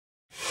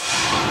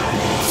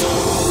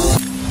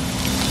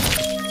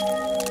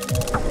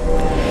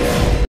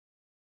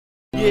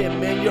Yeah,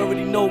 man, you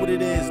already know what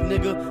it is,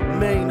 nigga.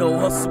 Mano,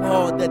 hustle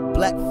hard, that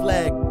black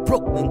flag,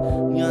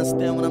 Brooklyn. You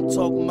understand what I'm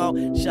talking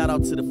about? Shout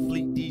out to the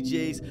Fleet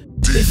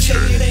DJs. They say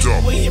it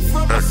ain't where you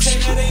from, I say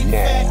that ain't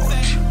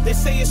fact. They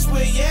say it's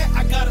where you at,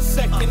 I got a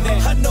second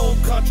that. I know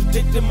I'm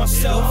contradicting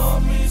myself. It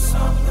all means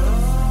something.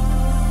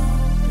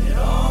 It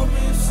all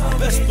means something.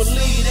 Best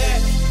believe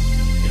that.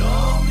 It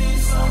all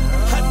means something.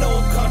 I know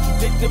I'm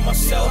contradicting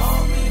myself. It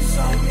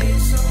all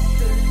means something.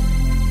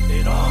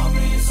 It all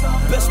means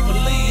something. Best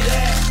believe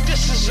that.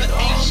 This is an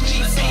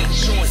HD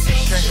joint.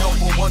 Can't help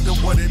but wonder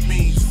what it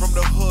means. From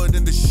the hood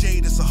in the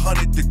shade, it's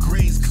 100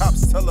 degrees.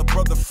 Cops tell a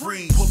brother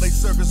freeze. Pull a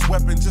service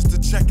weapon just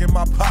to check in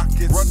my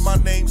pockets. Run my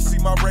name, see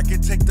my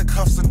record, take the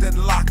cuffs and then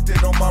locked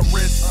it on my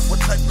wrist. What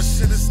type of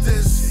shit is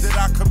this? Did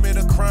I commit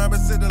a crime?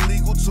 Is it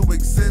illegal to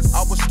exist?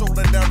 I was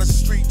strolling down the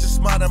street,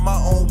 just minding my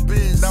own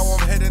biz. Now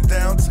I'm heading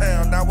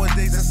downtown.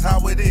 Nowadays it's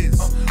how it is.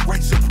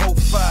 Racial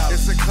profile.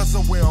 Is it cause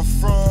of where I'm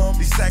from?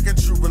 These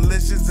second true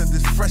religions and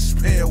this fresh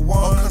pair of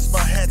ones. Cause my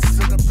hat's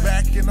to the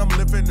back and I'm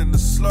living in the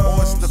slums.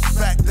 Or it's the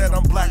fact that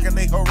I'm black and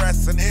they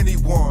harassing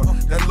anyone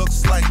that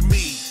looks like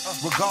me,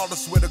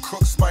 regardless where the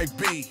crooks might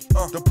be.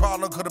 The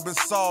problem could have been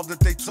solved if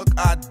they took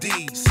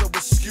ID. So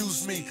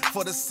excuse me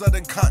for the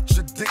sudden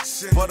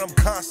contradiction, but I'm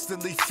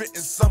constantly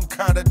fitting some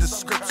kind of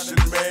description,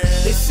 man.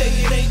 They say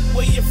it ain't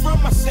where you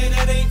from, I say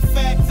that ain't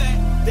fact.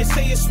 They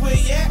say it's where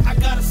you at, I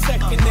got a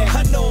second that.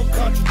 I know I'm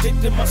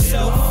contradicting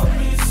myself. It all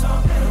means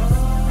something.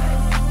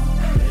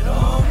 It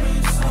all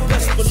means something.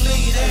 Best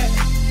believe that.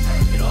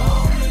 It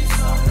all means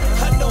something.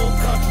 I know I'm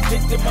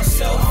contradicting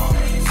myself. It all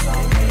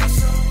means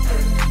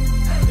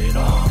something. It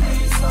all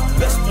means something.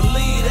 Best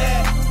believe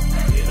that.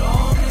 It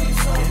all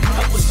means something.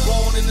 I was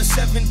born in the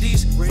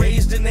 70s,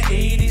 raised in the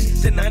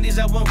 80s. The 90s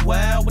I went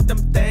wild with them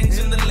things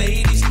and the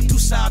ladies. Two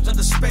sides of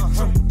the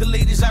spectrum. The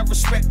ladies I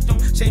respect them.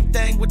 Same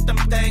thing with them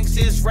things.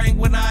 Is rain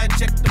when I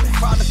eject them.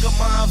 Product of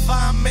my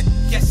environment.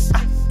 Yes,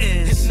 I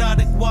is.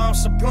 Hypnotic while I'm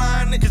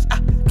supplying it. Cause I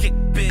kick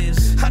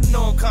biz. I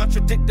know I'm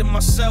contradicting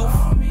myself.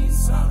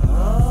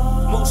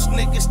 Most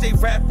niggas stay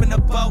rapping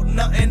about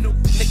nothing.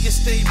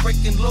 Niggas stay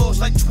breaking laws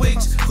like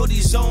twigs.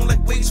 Hoodies on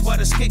like wigs while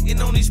they're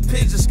skating on these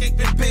pigs.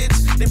 Escaping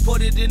bids. They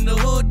put it in the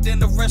hood,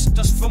 then arrest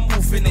us for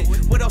moving it.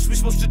 What else we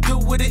supposed to do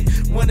with it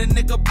when a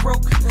nigga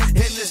broke and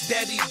his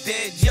daddy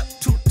dead? Yup,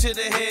 two to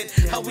the head.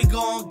 How we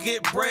gon'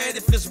 get bread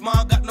if his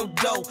mom got no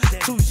dough?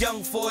 Too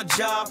young for a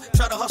job.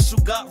 Try to hustle,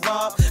 got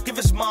robbed. Give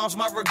his moms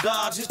my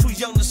regards. He's too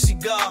young to see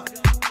God.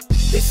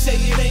 They say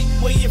it ain't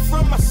where you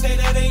from, I say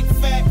that ain't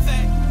fact.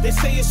 They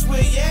say it's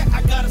where you at,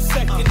 I got a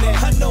second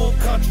that. I know I'm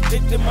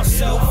contradicting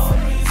myself. It all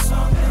means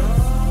something.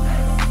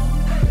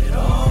 It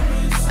all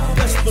means something.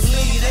 Best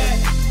believe that.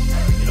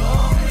 It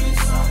all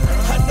means something.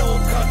 I know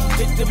I'm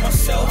contradicting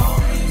myself. It all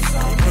means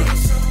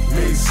something.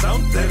 Means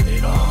something.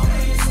 It all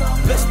means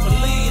something. Best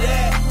believe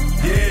that.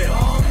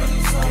 Yeah.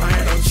 I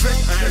ain't no trick,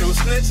 I ain't no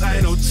snitch, I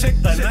ain't no chick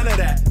or none of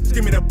that.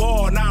 Give me the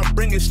ball, now I'm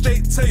bringing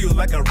straight to you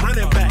like a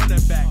running back.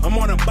 I'm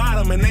on the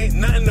bottom and ain't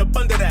nothing up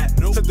under that.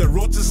 Took the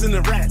roaches and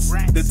the rats,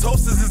 the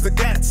toasters is the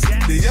gats,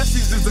 the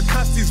yussies is the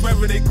custies,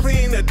 whether they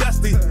clean or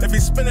dusty. If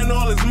he's spending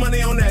all his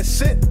money on that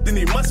shit, then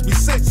he must be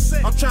sick.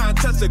 I'm trying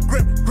to touch a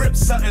grip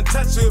something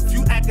touch you. If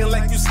you acting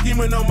like you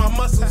scheming on my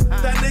muscles,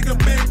 that nigga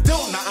big dude.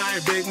 Nah, I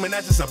ain't big, man,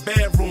 that's just a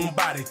bedroom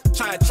body.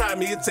 Try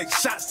me, it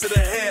takes shots to the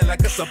head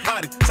like it's a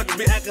potty. Suckers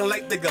be acting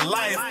like they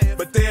Goliath,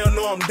 but they don't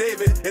know I'm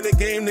David. In the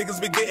game, niggas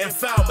be getting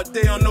fouled, but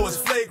they don't know it's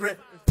flagrant.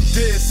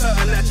 Did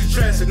something that you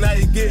dressed and now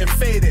you getting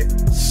faded.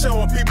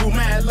 Showing people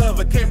mad love,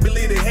 I can't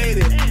believe they hate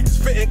it.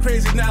 Spitting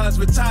crazy knowledge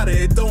retarded,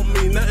 it don't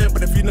mean nothing.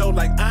 But if you know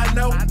like I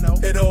know,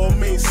 it all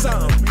means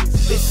something.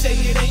 They say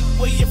it ain't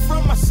where you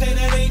from, I say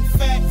that ain't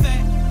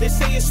fact. They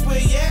say it's where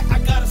you at, I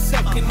got a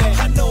second that.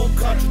 I know I'm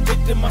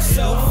contradicting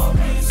myself. It all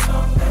means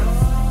something.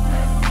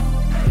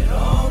 It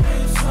all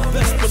means something.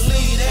 Best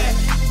believe that.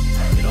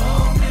 It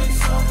all means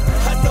something.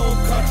 I know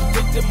I'm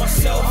contradicting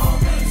myself. It all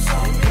means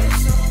something.